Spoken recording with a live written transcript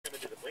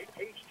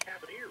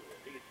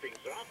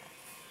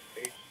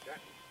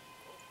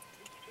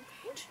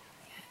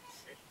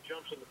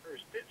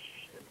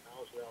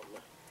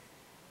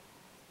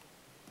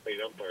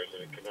the umpires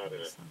and it come out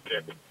and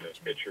check with the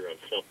pitcher on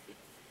something.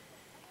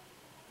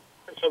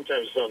 And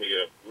sometimes it's on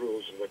the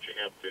rules and what you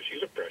have to do.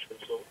 She's a freshman,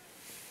 so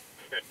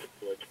got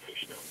good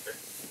education out there.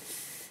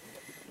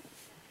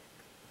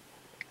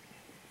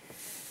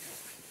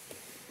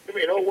 Give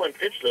me an 0-1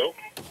 pitch, though.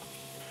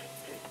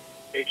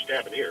 Paige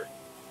Tavernier.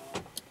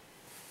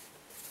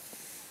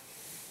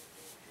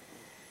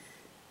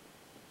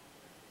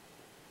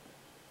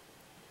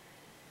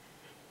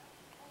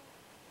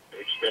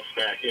 Paige steps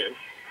back in.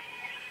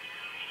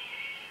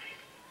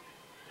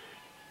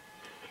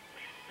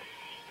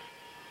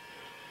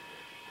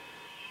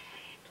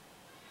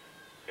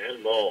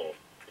 And ball.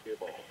 Good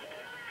ball.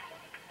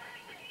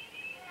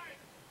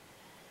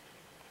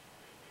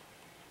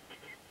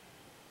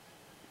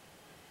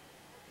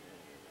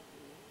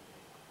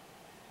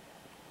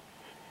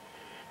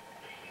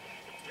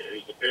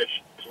 Here's the pitch.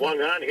 Swung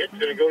on, hit,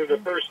 going to go to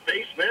the first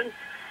baseman.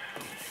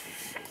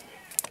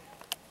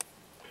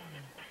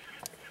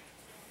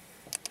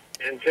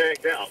 And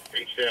tagged out,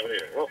 Paige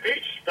Tavernier. Well,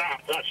 Paige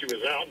stopped, thought she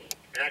was out, and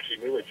actually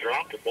nearly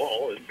dropped the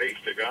ball, and Paige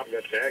took off and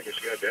got tagged as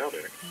she got down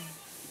there.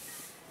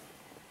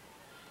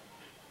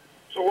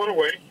 So one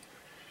away.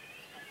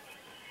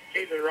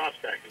 Caitlin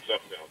Rosbach is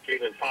up now.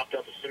 Caitlin popped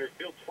up to center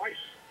field twice.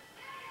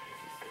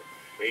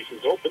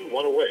 Bases open,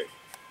 one away.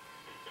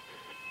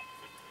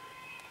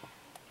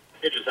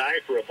 Pitch is high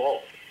for a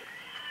ball.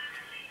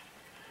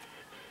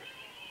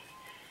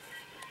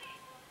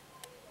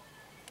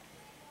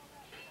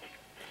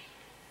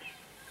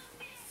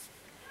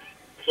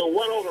 So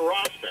 1-0 to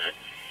Rosbach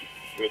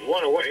with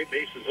one away.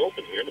 Bases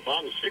open here in the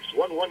bottom of the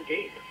 6th, 1-1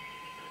 game.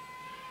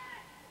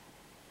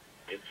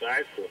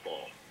 Inside for a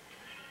ball.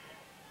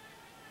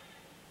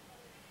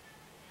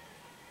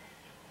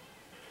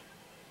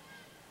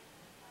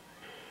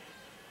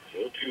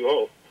 So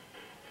 2-0.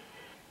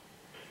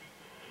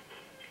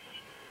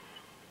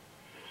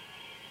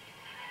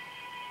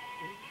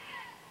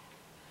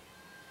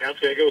 Now it's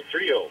going to go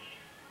 3-0.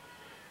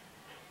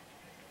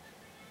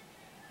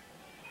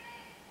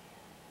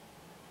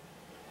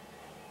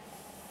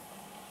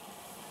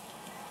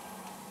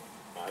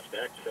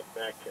 Rosbach, step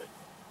back.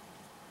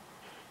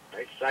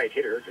 Nice side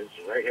hitter against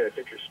the right-handed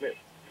pitcher, Smith.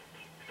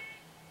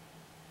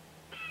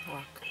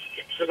 Walk.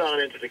 Skips it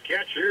on into the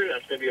catcher.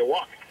 That's going to be a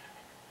walk.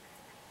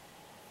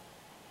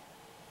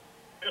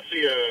 That's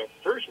the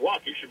first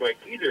walk issued by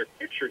either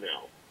pitcher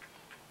now.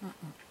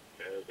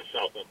 The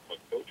South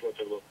coach wants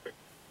a little quick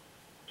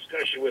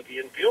discussion with the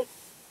infield.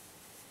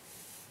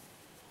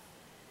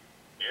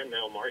 And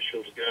now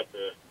Marshall's got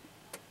the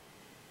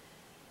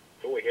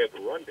go-ahead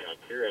rundown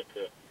here at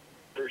the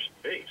first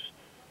base.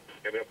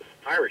 Coming up with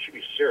the Pirates should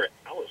be Sarah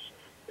Allison.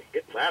 They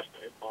hit last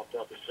night, popped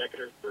out the second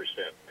or first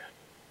at bat.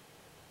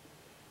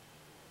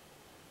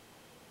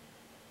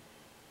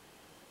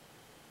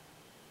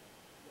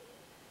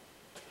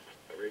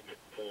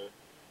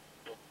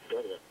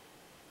 Got a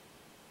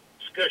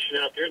discussion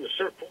out there in the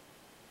circle.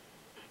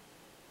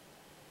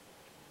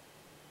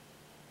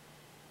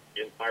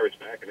 Pirates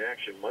back in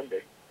action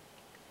Monday.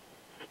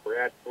 We're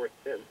at 4th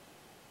 10.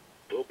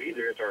 We'll be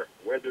there if our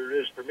weather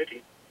is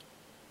permitting.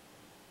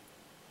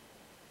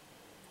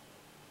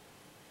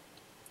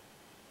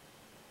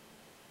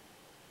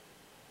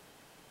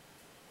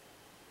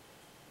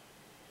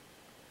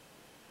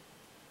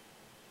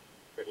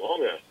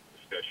 Long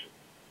discussion.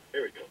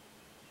 There we go.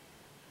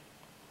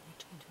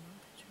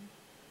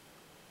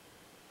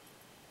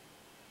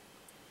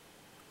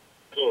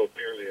 So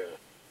apparently,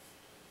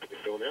 we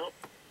go now.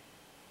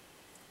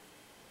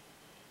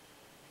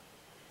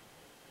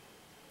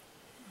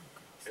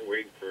 And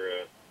waiting for,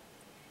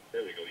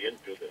 there we go, the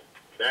infield,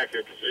 back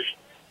their position.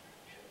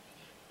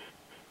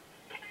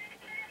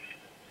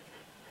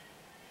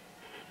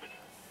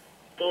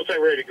 So looks like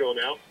we're ready to go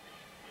now.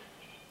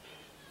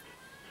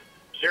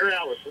 Sarah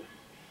Allison,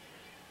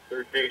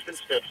 third baseman,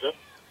 steps up.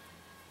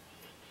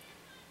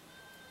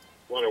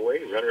 One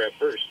away, runner at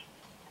first.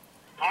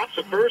 Pops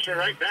the first and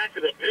right back to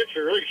the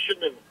pitcher. Really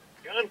shouldn't have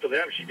gone for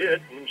that, but she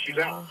did, and she's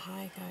out.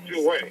 Hi, guys. 2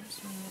 away.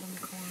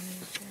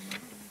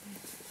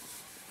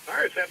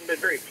 Pirates haven't been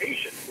very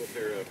patient with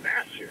their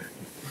bats here.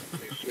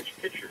 They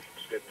switched pitchers.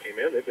 Smith came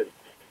in. They've been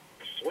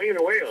swinging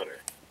away on her.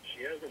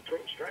 She has been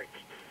throwing strikes.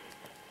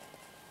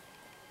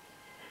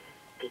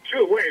 So 2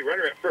 away,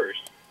 runner at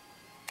first.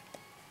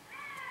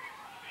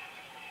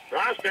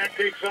 Rosbach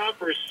takes off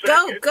for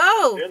second.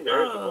 Go! And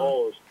there's the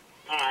ball is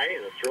high,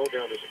 and a throw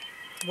down to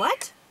the...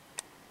 What?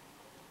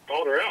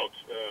 Called her out.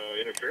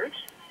 Interference?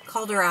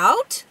 Called her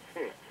out?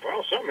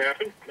 Well, something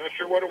happened. Not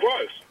sure what it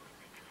was.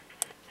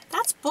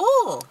 That's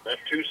bull. Not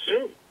too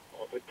soon.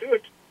 That would do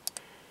it.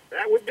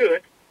 That would do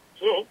it.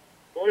 So,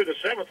 going to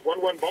the 7th,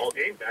 1-1 ball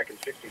game back in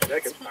 60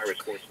 seconds. Pirate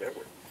Sports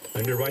Network.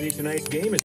 Underwriting tonight's game is